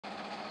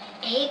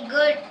एक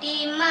गोटी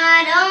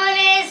मारो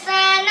रे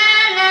सना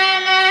ना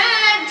ना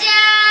जा,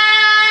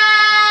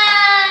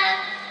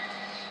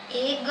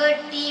 एक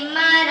गोटी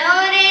मारो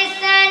रे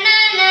सना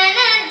ना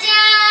ना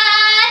जा,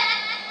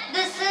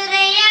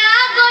 दूसरिया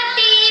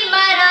गोटी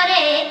मारो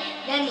रे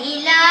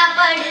गनीला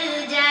पड़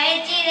जाए।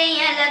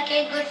 चिड़ैया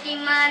लके गोटी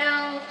मारो,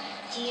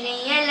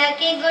 चिड़ैया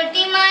लके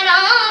गोटी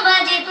मारो,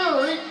 बाजे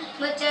फूल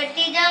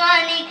मुचटी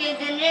जवानी के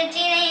दिन रे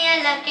चिड़ैया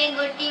लके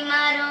गोटी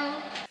मारो।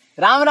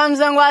 राम राम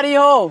संगवारी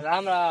हो।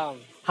 राम राम।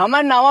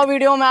 हमन नवा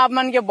वीडियो में आप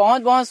मन के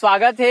बहुत बहुत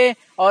स्वागत है।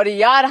 और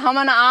यार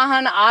हमन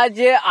आहन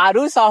आज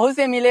आरू साहू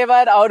से मिले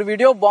बर और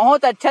वीडियो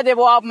बहुत अच्छा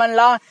देवो आप मन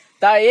ला।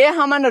 ता ये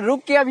हमन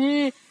रुक के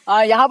अभी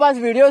यहाँ पास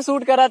वीडियो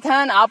शूट करत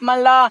हन। आप मन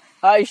ला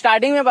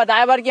स्टार्टिंग में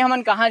बताए बर कि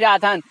हमन कहाँ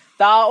जात हन,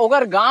 ता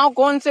ओकर गांव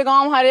कौन से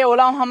गांव हरे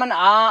ओला हमन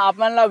आप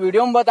मन ला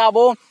वीडियो में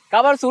बताबो।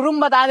 काबर शुरू में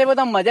बता देबो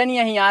तो मजा नहीं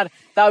है यार।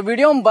 ता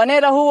वीडियो में बने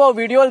रहू और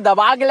वीडियो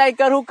दबा के लाइक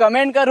करू,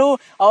 कमेंट करू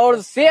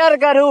और शेयर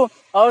करू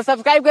और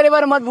सब्सक्राइब करे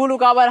बर मत भूलू।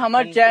 काबर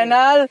हमार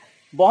चैनल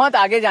बहुत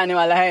आगे जाने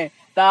वाला है।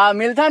 ता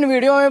मिलथन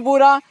वीडियो में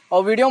पूरा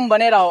और वीडियो में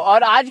बने रहो।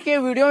 और आज के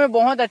वीडियो में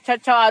बहुत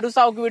अच्छा आरू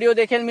साहू की वीडियो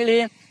देखे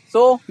मिली।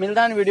 सो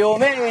मिलथन वीडियो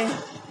में।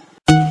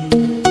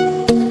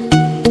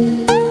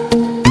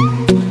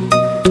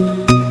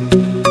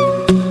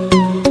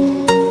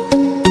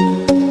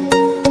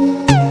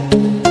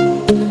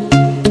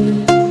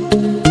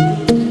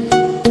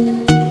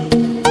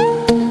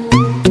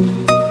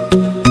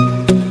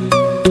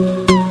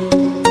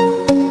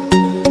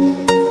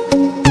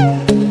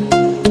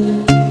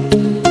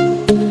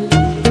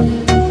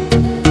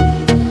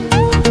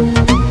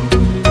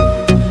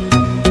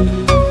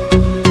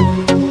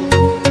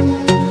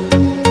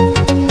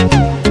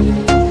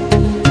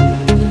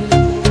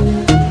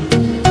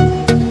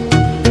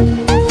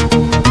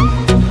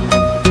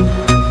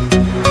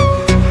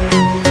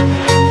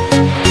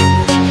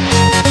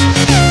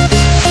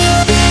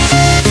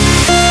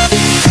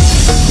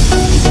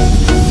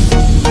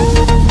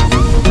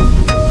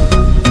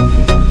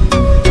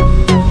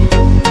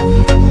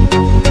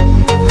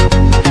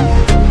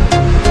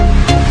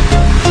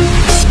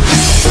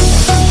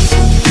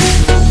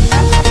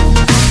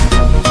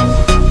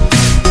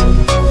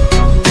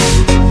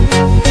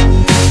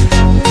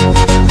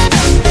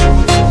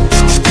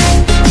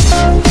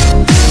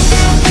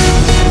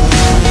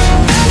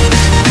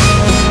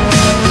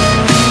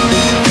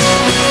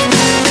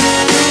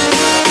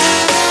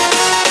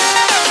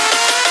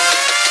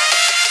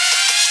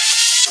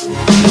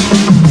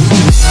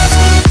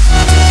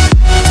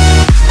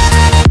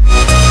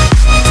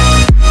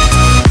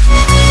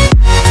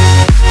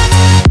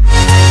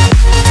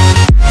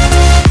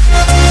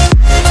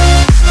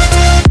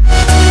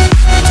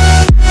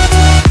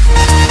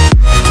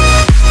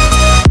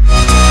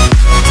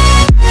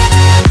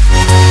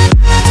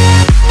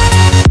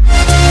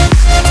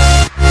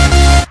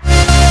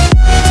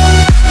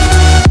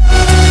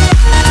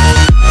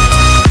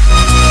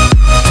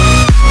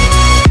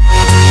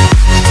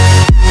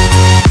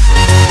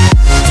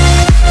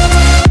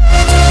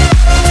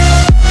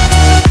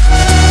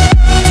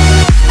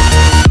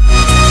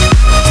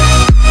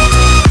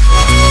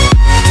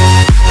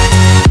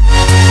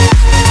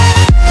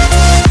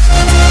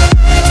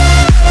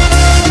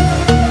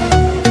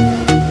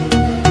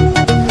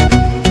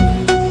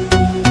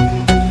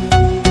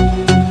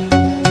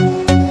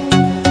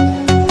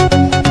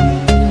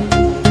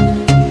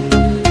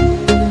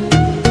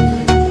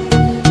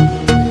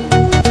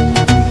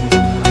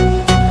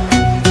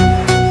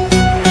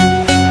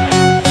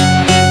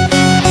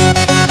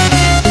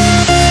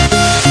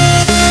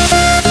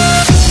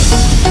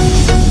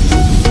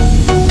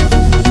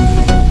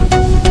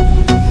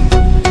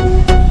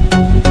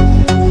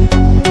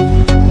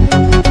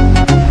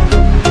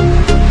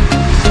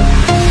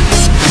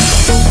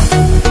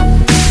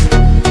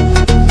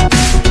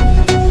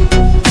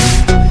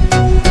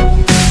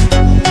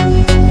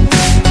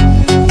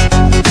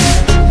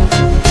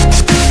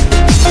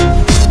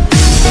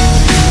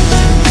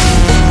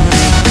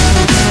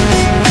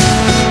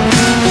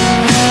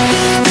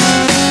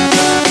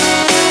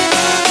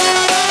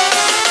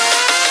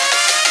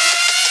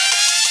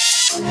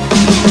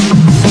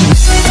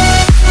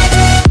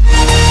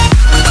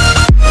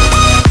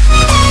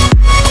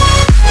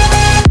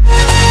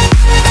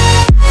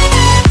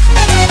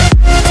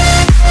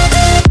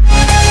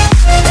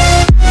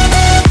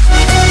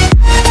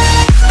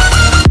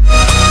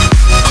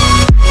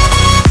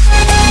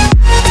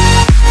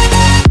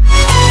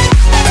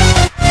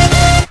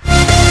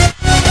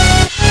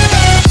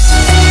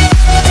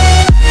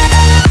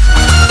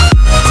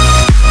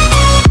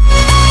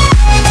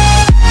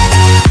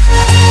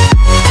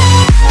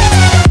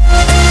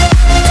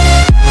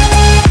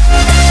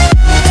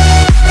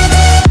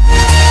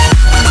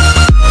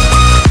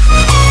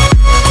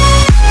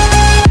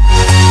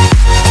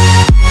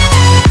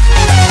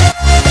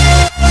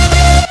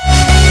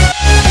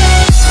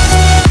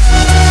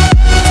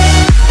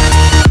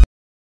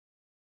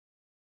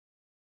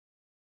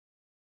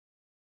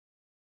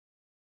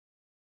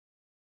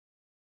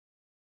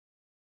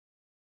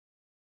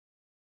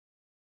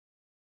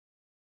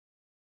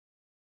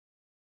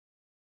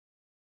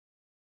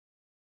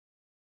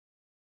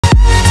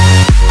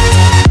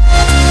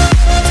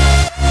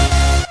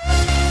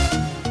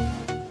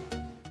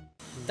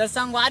 तो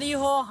संगवारी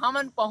हो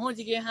हमन पहुंच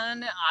गए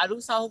हन आरू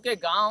साहू के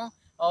गांव।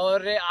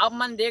 और आप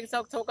मन देख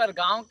सकते हो कर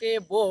गांव के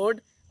बोर्ड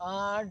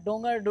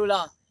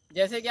डोंगरडुला,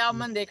 जैसे कि आप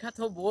मन देखत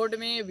हो बोर्ड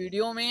में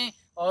वीडियो में।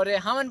 और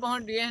हमन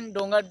पहुंच गए हैं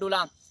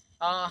डोंगरडुला।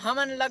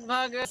 हमन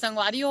लगभग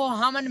संगवारी हो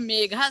हमन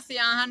मेघा से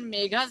आहन।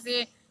 मेघा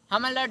से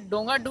हमन ला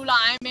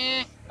डोंगरडुला आए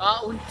में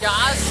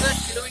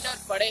 49 किलोमीटर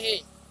पड़े है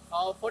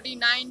और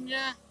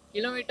 49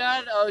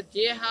 किलोमीटर। और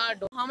जे हाँ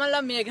हमन ला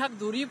मेघा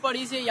दूरी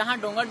पड़ी से यहाँ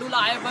डोंगरडुला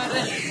आए पर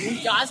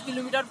 49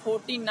 किलोमीटर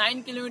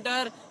 49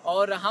 किलोमीटर।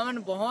 और हमन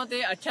बहुत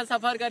अच्छा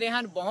सफर करे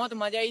हन, बहुत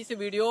मजा आई इस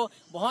वीडियो।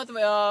 बहुत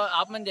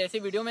आप मन जैसे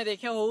वीडियो में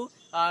देखे हो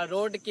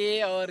रोड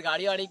के और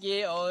गाड़ी वाड़ी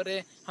के। और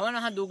हमन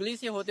यहाँ दुगली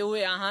से होते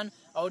हुए यहाँ।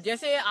 और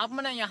जैसे आप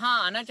मन यहाँ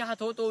आना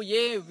चाहते हो तो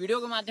ये वीडियो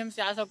के माध्यम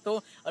से आ सकते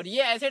हो। और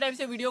ये ऐसे टाइप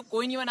से वीडियो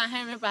कोई नहीं बना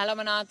है, मैं पहला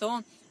बनाता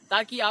हूँ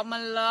ताकि आप मन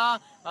ला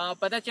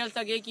पता चल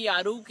सके कि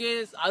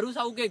आरू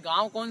साहू के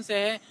गांव कौन से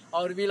है।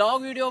 और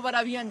व्लॉग वीडियो पर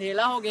अभी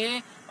अंधेला हो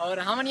गए और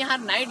हमन यहाँ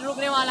नाइट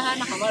रुकने वाला है।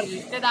 हमारे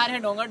रिश्तेदार है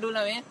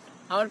डोंगरडुला में,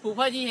 हमारे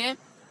फूफा जी है,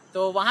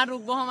 तो वहाँ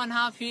रुकबो हमन।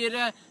 हाँ फिर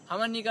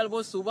हमन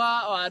निकलबो सुबह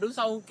और आरू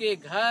साहू के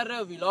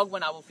घर व्लॉग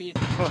बनाबो फिर।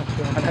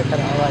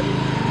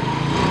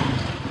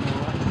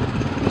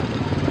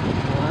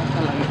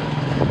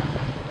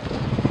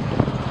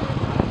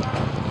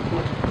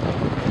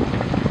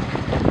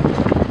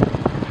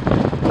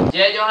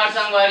 जय जोहार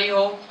संगवारी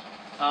हो।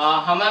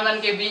 हमर मन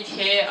के बीच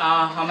है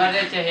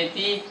हमारे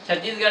चहेती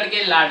छत्तीसगढ़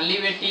के लाडली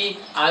बेटी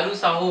आरू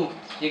साहू,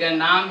 जिसका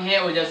नाम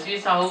है ओजस्वी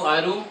साहू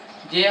आरू।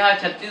 जे हा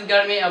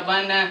छत्तीसगढ़ में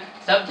अपन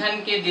सब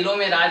जन के दिलों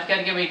में राज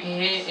करके बैठे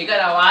है। एकर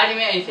आवाज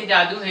में ऐसे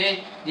जादू है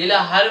जिला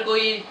हर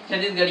कोई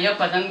छत्तीसगढ़िया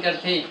पसंद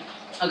करते।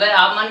 अगर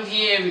आप मन भी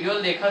ये वीडियो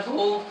देखत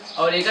हो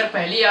और एकर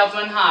पहली आप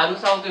मन हाँ आरू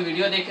साहू के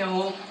वीडियो देखे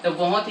हो तो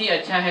बहुत ही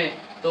अच्छा है।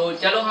 तो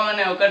चलो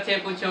हमने ओकर से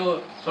कुछ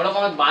थोड़ा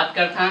बहुत बात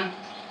करथन।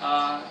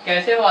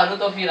 कैसे हो आरू?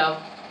 तो फिर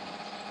आप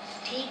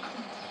ठीक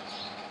हूँ।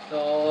 तो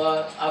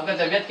आपका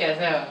तबीयत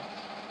कैसे है?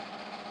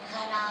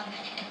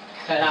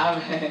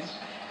 खराब है।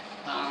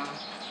 हाँ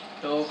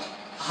तो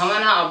हम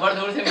ना अब्बर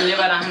दूर से मिले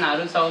बार आहन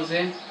आरू साहू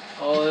से।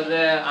 और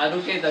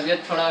आरू के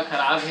तबीयत थोड़ा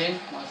खराब है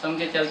मौसम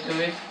के चलते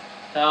हुए।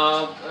 तो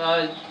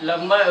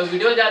लंबा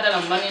वीडियो ज़्यादा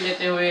लंबा नहीं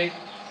लेते हुए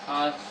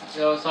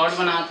शॉर्ट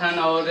बनाथन।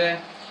 और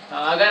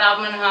अगर आप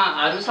मन हाँ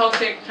आरू साहू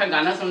से एक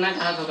गाना सुनना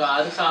चाहते हो,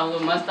 आरू साहू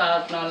मस्त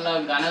अपना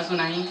गाना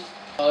सुनाही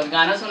और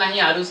गाना सुनाही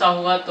आरू साहू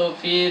हुआ, तो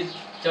फिर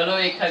चलो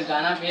एक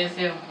गाना पेश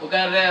है।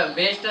 ओकर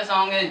बेस्ट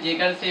सॉन्ग है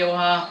जेकर से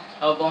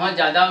वह बहुत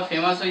ज़्यादा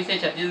फेमस हुई से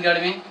छत्तीसगढ़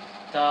में।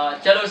 तो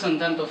चलो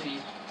सुनतन तो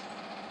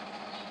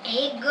फिर।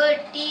 एक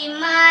गोटी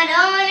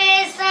मारो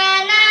रे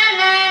सना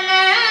ना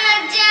ना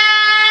जा,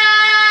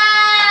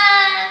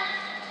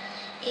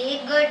 एक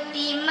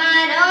गोटी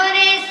मारो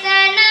रे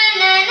सना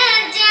ना ना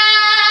जा,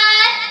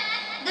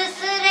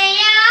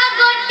 दूसरिया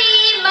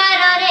गोटी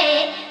मारो रे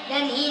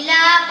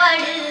गनीला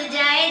पड़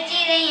जाए,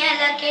 चिड़ैया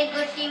लके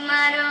गोटी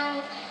मारो,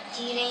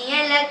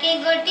 चिड़ैया लके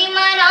गोटी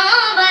मारो,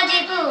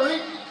 बाजे फूल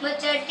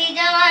मुचटी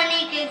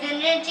जवानी के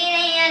दिन रे,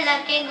 चिड़ैया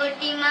लके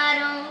गोटी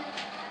मारो।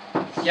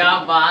 क्या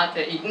बात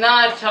है, इतना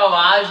अच्छा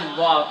आवाज,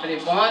 बाप रे,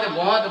 बहुत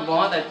बहुत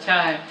बहुत अच्छा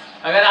है।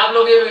 अगर आप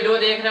लोग ये वीडियो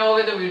देख रहे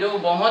होगे तो वीडियो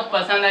बहुत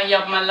पसंद आई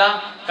आप मन ला।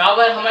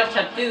 काबर हमारे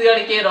छत्तीसगढ़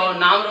के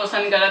नाम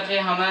रोशन करत है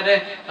हमारे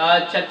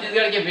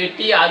छत्तीसगढ़ के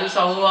बेटी आरू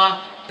साहू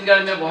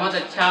छत्तीसगढ़ में बहुत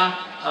अच्छा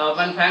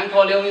अपन फैन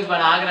फॉलोइंग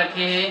बढ़ा के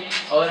रखे है।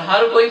 और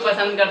हर कोई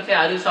पसंद करते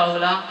आरू साहू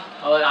ला,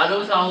 और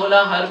आरू साहू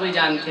ला हर कोई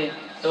जानते।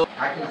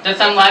 तो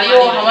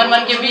संगवारियों हमारे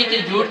मन के बीच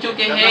जुड़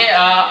चुके हैं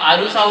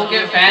आरू साहू के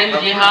फैन।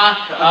 जी हाँ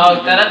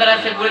तरह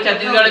तरह से पूरे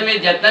छत्तीसगढ़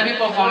में जितना भी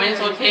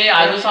परफॉर्मेंस होते हैं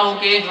आरू साहू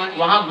के,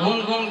 वहाँ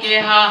घूम घूम के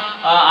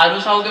आरू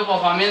साहू के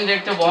परफॉर्मेंस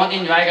देखते बहुत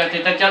इंजॉय करते।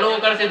 तो चलो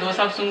ओकर से दो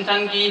सब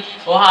सुनतन कि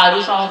वह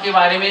आरू साहू के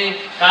बारे में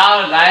का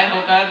राय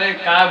होकर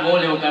का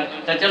बोल होकर।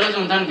 तो चलो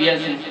सुनतन भैया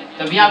से।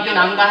 तो भैया आपके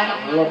नाम का है?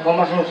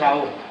 कोमल सिंह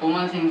साहू।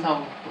 कोमल सिंह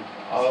साहू।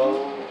 और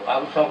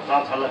आरू साहू के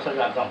साथ हमेशा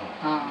जाता हूँ।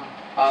 हाँ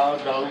और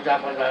जंगली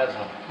पर गया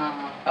था। हाँ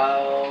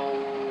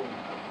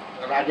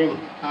और राजिम।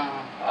 हाँ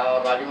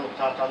और राजिम के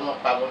साथ हम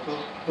कागज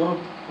और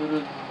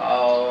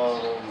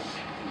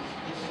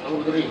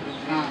उदरी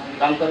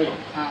जानकारी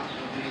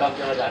सब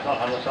जगह जाता हूँ।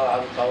 हमेशा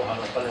आरू साहू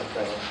हमेशा लेते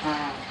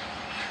हैं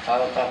और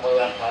सब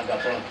परिवार साथ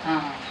जाते हैं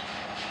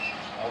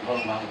और घूम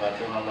घाम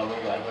करते मतलब।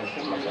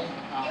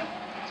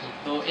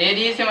 तो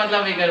एरिया से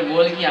मतलब एक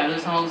बोल कि आरू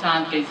साहू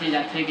साथ कैसे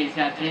जाते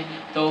कैसे आते,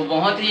 तो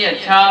बहुत ही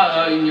अच्छा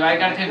एंजॉय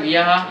करते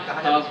भैया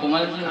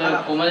कोमल जी।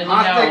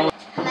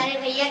 हमारे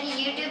भैया की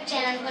YouTube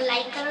चैनल को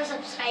लाइक करो,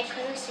 सब्सक्राइब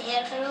करो,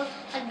 शेयर करो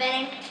और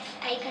बेल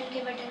आइकन के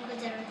बटन को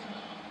जरूर दबाओ।